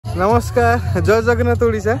नमस्कार जय जगन्नाथ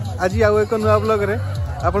ओडिशा। आज आउ एक नुआ ब्लॉग रे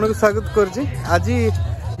आपन को स्वागत करछि। आज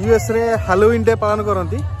यूएस रे हैलोवीन डे पालन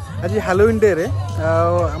करंती। आज हैलोवीन डे रे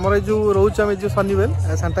हमर जो रोच हम जो सनीवेल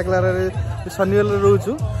सांता क्लारा रे सनीवेल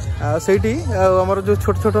रोचु सेठी हमर जो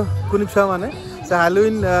छोट छोट कुनी छुआ माने से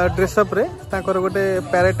हैलोवीन ड्रेस अप रे ताकर गोटे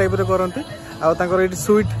पैरेड टाइप रे करंती। आ ताकर एटी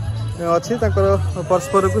स्वीट अछि ताकर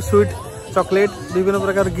परस्पर को स्वीट चॉकलेट विभिन्न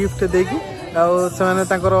प्रकार गिफ्ट देकी आ से माने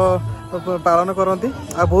ताकर पालन करती।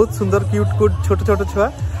 आ बहुत सुंदर क्यूट क्यूट छोट छोट छुआ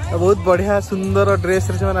बहुत बढ़िया सुंदर ड्रेस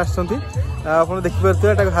रे से आसती। आप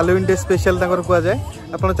देखिए हैलोवीन डे स्पेशल कह जाए।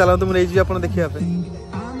 आप चलते मुझे नहीं आप देखा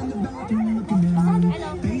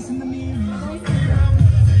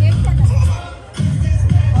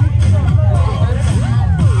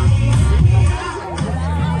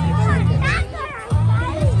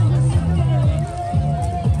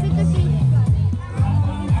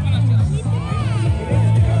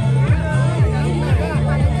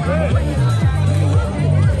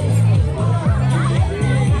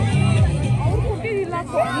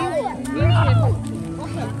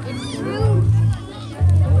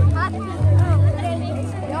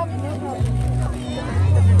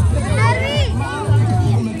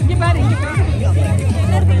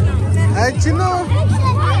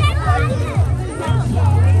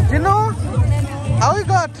Gino, how you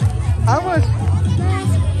got? How much?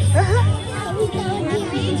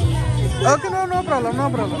 Okay, no problem, no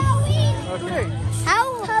problem. Okay.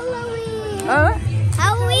 Halloween.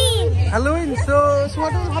 Halloween. Halloween. So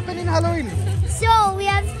what will happen in Halloween? So we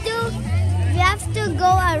have to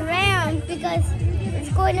go around because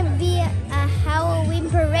it's going to be a Halloween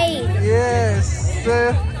parade. Yes.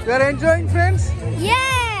 We are enjoying, friends.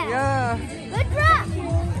 Yeah. Good luck.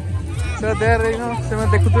 So there, से मैं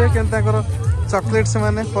देखु तो केनता करो chocolate से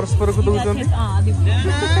माने परस्पर को दउचन।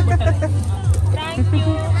 Thank you.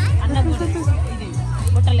 अन्ना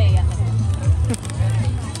बोतल ले या।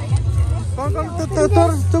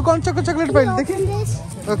 तू कौन सा चॉकलेट पाइल देखी?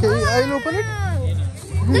 Okay, I will open it.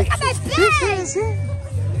 Look at my bag. See.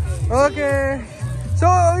 Okay. So I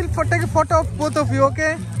will take a photo of both of you.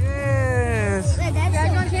 Okay. Yes. Wait,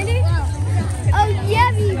 that's candy? Oh yeah,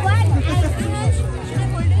 we want.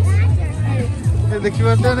 देखी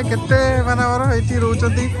पाते केते माने हमर एठी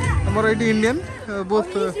रोचंती हमर एठी Indian बहुत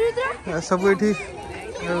सब एठी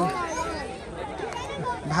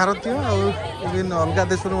भारतीय और विभिन्न अलग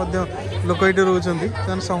देश लोक ये रोचंती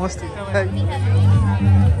समस्त।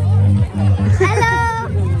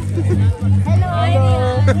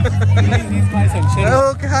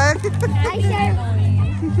 Okay hi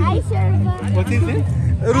What is it?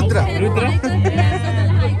 Rudra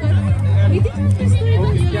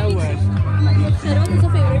क्या हुआ है?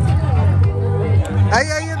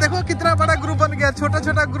 आइए देखो कितना बड़ा ग्रुप बन गया। छोटा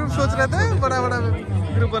छोटा ग्रुप सोच रहे थे बड़ा बड़ा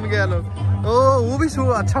ग्रुप बन गया लोग। वो भी शो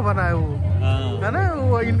अच्छा बना है वो है ना।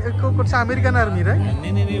 वो कुछ अमेरिकन आर्मी है।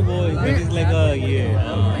 नहीं वो इट इज लाइक अ ये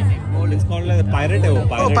इट्स कॉल्ड लाइक पायरेट है वो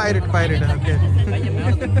पायरेट है। ओके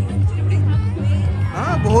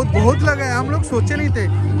हाँ बहुत लगा है। हम लोग सोचे नहीं थे।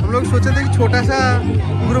 हम लोग सोचे थे कि छोटा सा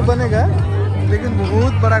ग्रुप बनेगा लेकिन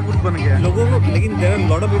बहुत बड़ा ग्रुप बन गया लोगों को। लेकिन there are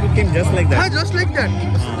lot of people came just like that. हां just like that.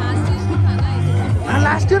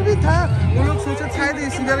 Last year भी था। वो लोग सोचे शायद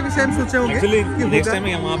इस ईयर भी सेम सोचे होंगे। एक्चुअली नेक्स्ट टाइम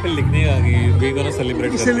हम वहां पे लिखने का कि वी गोना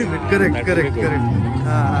सेलिब्रेट करेक्ट।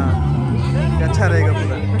 हां अच्छा रहेगा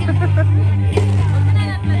पूरा।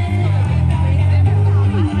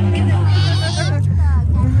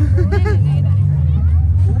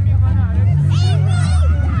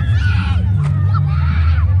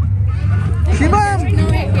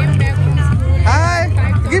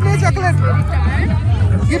 Give me a chocolate.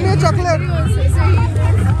 Give me a chocolate.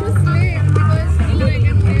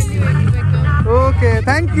 Okay,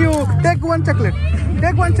 thank you. Take one chocolate.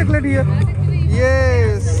 Take one chocolate here.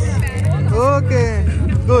 Yes. Okay,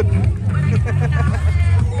 good.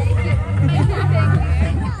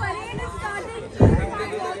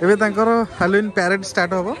 एबे तांकर हैलोवीन पैरेड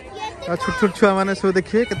स्टार्ट होबो। छोट छोट छुआ माने सब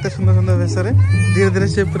देखिए केते सुंदर सुंदर भेसरे धीरे धीरे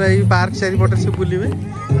से पूरा ई पार्क चारि पटर से बुलिबे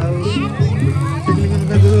और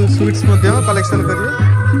स्वीट्स मध्य कलेक्शन करिए।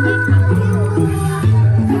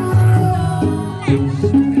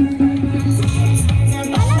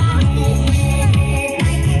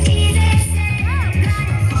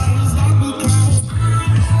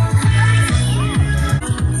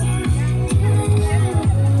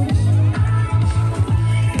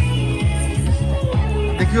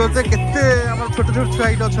 देखिए केते छोट छोट छुआ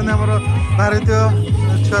ये अच्छा भारतीय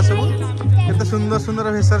छुआ सब केते सुंदर सुंदर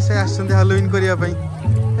भेसर से आछन हैलोवीन करिया पई।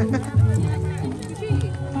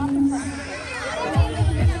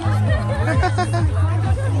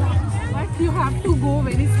 You have to go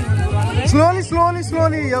very slowly.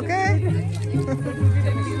 slowly, okay?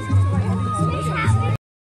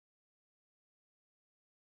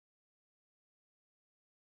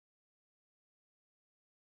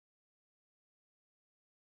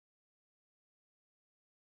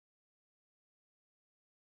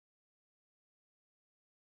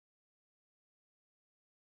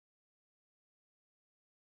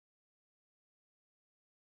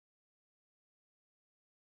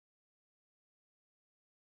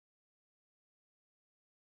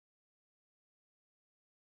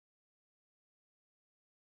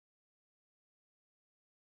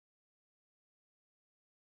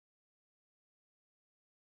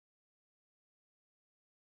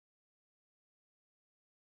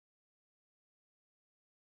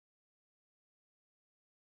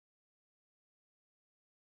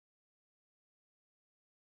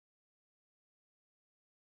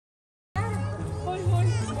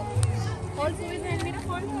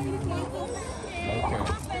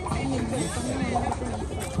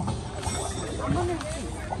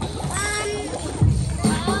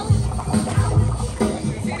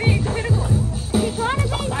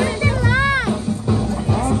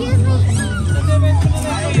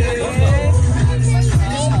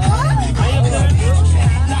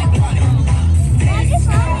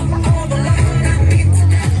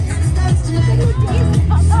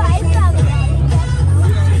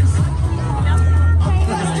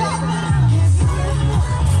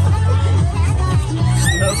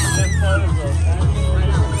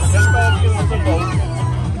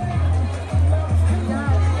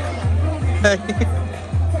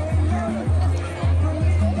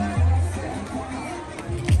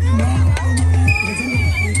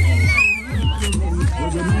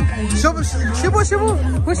 Shibu,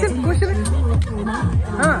 push it.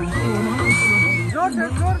 Huh? George.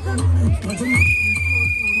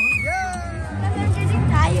 Yeah. I'm getting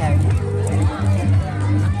tired.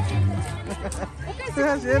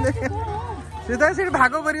 सीधा से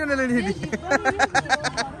भाग करियो नेलेनी हेटी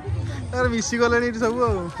अरे मिसी गलेनी सब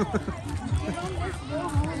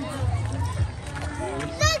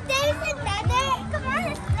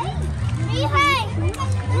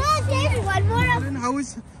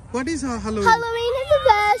What is Halloween? Halloween is a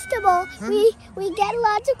festival. Huh? We get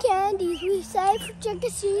lots of candies. We say trick or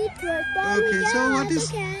treat. Okay, so what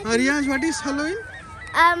is Arians? What is Halloween?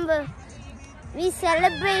 We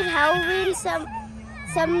celebrate Halloween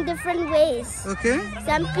some different ways. Okay.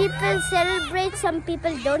 Some people celebrate, some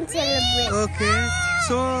people don't celebrate. Okay.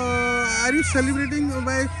 So are you celebrating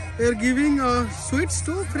by giving sweets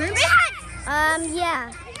to friends?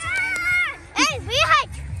 Yeah. Hey, Rehat!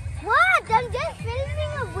 What? I'm just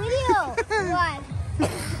filming a video. What?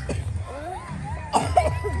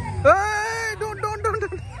 Hey,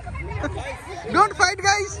 don't fight,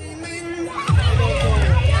 guys.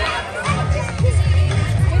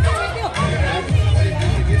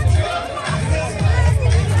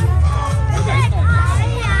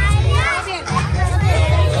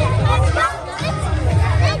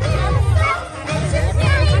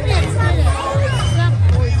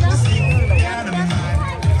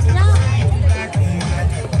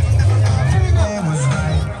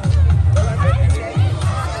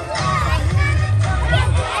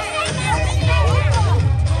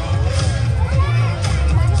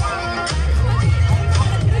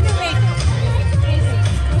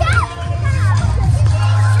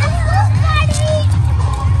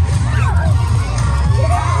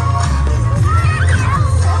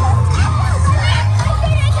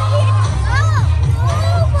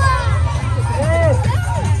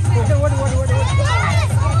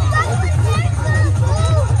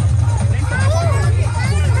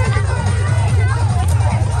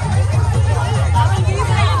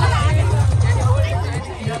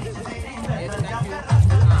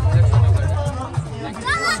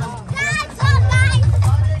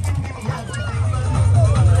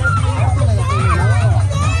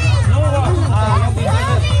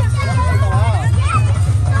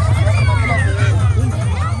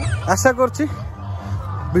 आशा करछि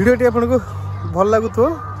वीडियोटी आपको भल लगुथो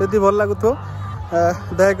जदि भल लगुथो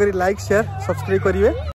दया करी like share subscribe करिवे।